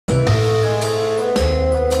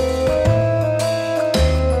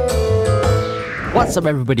What's up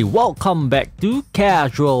everybody, welcome back to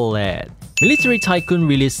Casual Lad. Military Tycoon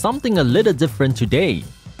released something a little different today.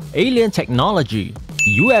 Alien technology,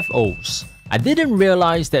 UFOs. I didn't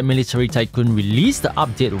realize that Military Tycoon released the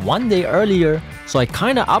update one day earlier, so I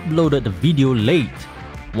kinda uploaded the video late.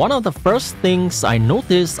 One of the first things I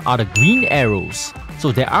noticed are the green arrows,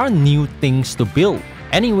 so there are new things to build.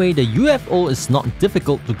 Anyway, the UFO is not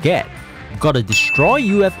difficult to get. You gotta destroy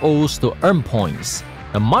UFOs to earn points.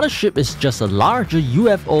 The mothership is just a larger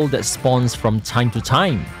UFO that spawns from time to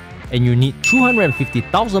time, and you need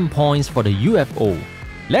 250,000 points for the UFO.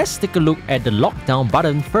 Let's take a look at the lockdown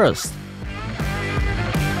button first.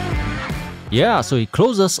 Yeah, so it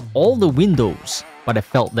closes all the windows, but I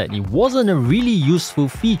felt that it wasn't a really useful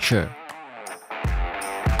feature.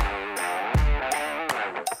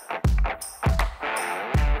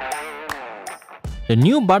 The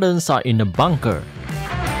new buttons are in the bunker.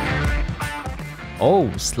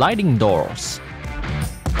 Oh, sliding doors.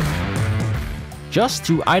 Just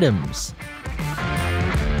 2 items.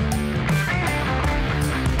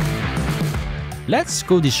 Let's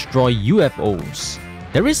go destroy UFOs.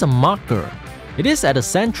 There is a marker. It is at the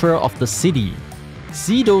center of the city.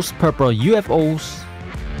 See those purple UFOs?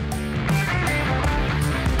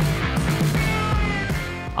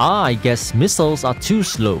 I guess missiles are too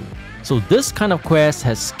slow. So this kind of quest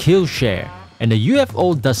has kill share, and the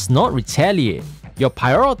UFO does not retaliate. Your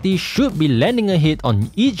priority should be landing a hit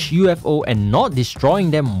on each UFO and not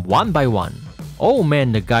destroying them one by one. Oh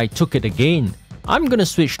man, the guy took it again. I'm gonna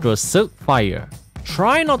switch to a silk fire.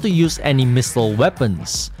 Try not to use any missile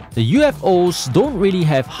weapons. The UFOs don't really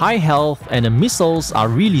have high health and the missiles are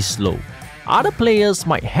really slow. Other players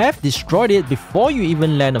might have destroyed it before you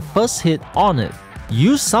even land a first hit on it.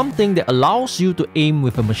 Use something that allows you to aim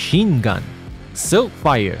with a machine gun.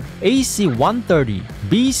 Silkfire, AC-130,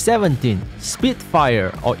 B-17,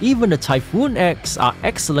 Spitfire, or even the Typhoon X are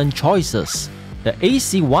excellent choices. The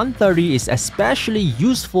AC-130 is especially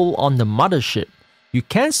useful on the mothership. You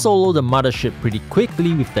can solo the mothership pretty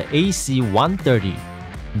quickly with the AC-130.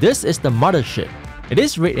 This is the mothership. It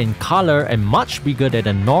is red in color and much bigger than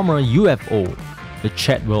a normal UFO. The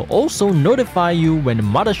chat will also notify you when the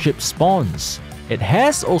mothership spawns. It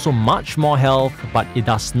has also much more health, but it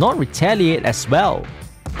does not retaliate as well.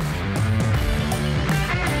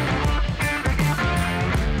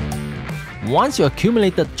 Once you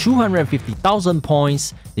accumulated 250,000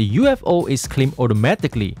 points, the UFO is claimed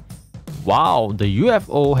automatically. Wow, the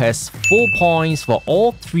UFO has full points for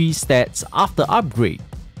all 3 stats after upgrade.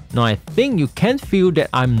 Now I think you can feel that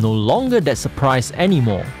I'm no longer that surprised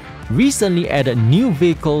anymore. Recently added new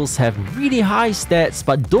vehicles have really high stats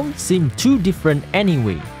but don't seem too different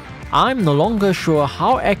anyway. I'm no longer sure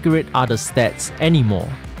how accurate are the stats anymore.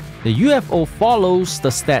 The UFO follows the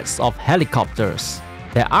stats of helicopters.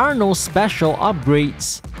 There are no special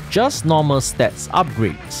upgrades, just normal stats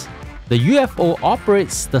upgrades. The UFO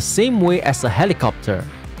operates the same way as a helicopter.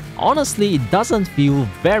 Honestly, it doesn't feel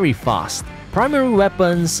very fast. Primary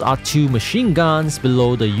weapons are 2 machine guns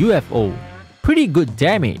below the UFO. Pretty good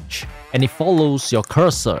damage, and it follows your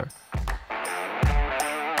cursor.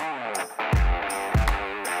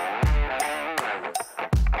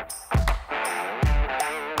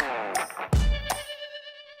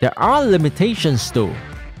 There are limitations though.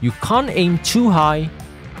 You can't aim too high,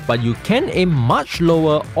 but you can aim much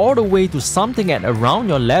lower all the way to something at around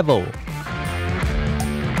your level.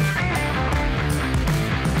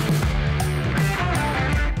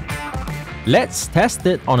 Let's test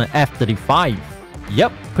it on an F-35.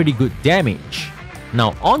 Yep, pretty good damage.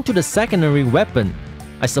 Now on to the secondary weapon.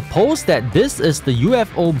 I suppose that this is the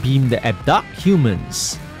UFO beam that abduct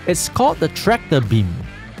humans. It's called the tractor beam.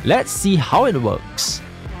 Let's see how it works.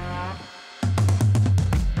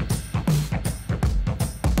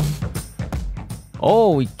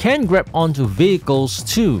 Oh, it can grab onto vehicles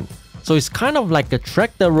too. So it's kind of like a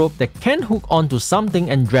tractor rope that can hook onto something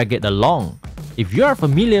and drag it along. If you are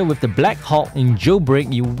familiar with the Black Hawk in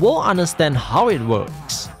Jailbreak, you will understand how it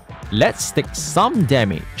works. Let's take some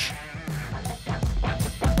damage.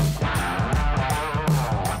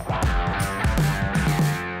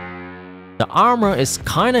 The armor is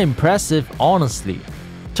kinda impressive honestly.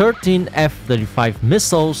 13 F-35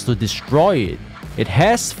 missiles to destroy it. It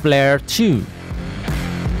has flare too.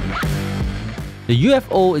 The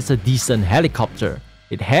UFO is a decent helicopter.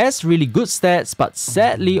 It has really good stats but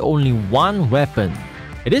sadly only 1 weapon.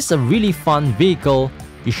 It is a really fun vehicle.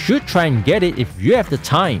 You should try and get it if you have the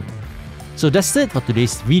time. So that's it for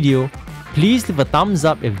today's video. Please leave a thumbs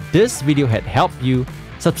up if this video had helped you.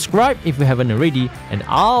 Subscribe if you haven't already, and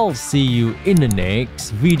I'll see you in the next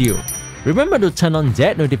video. Remember to turn on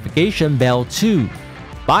that notification bell too.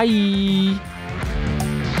 Bye!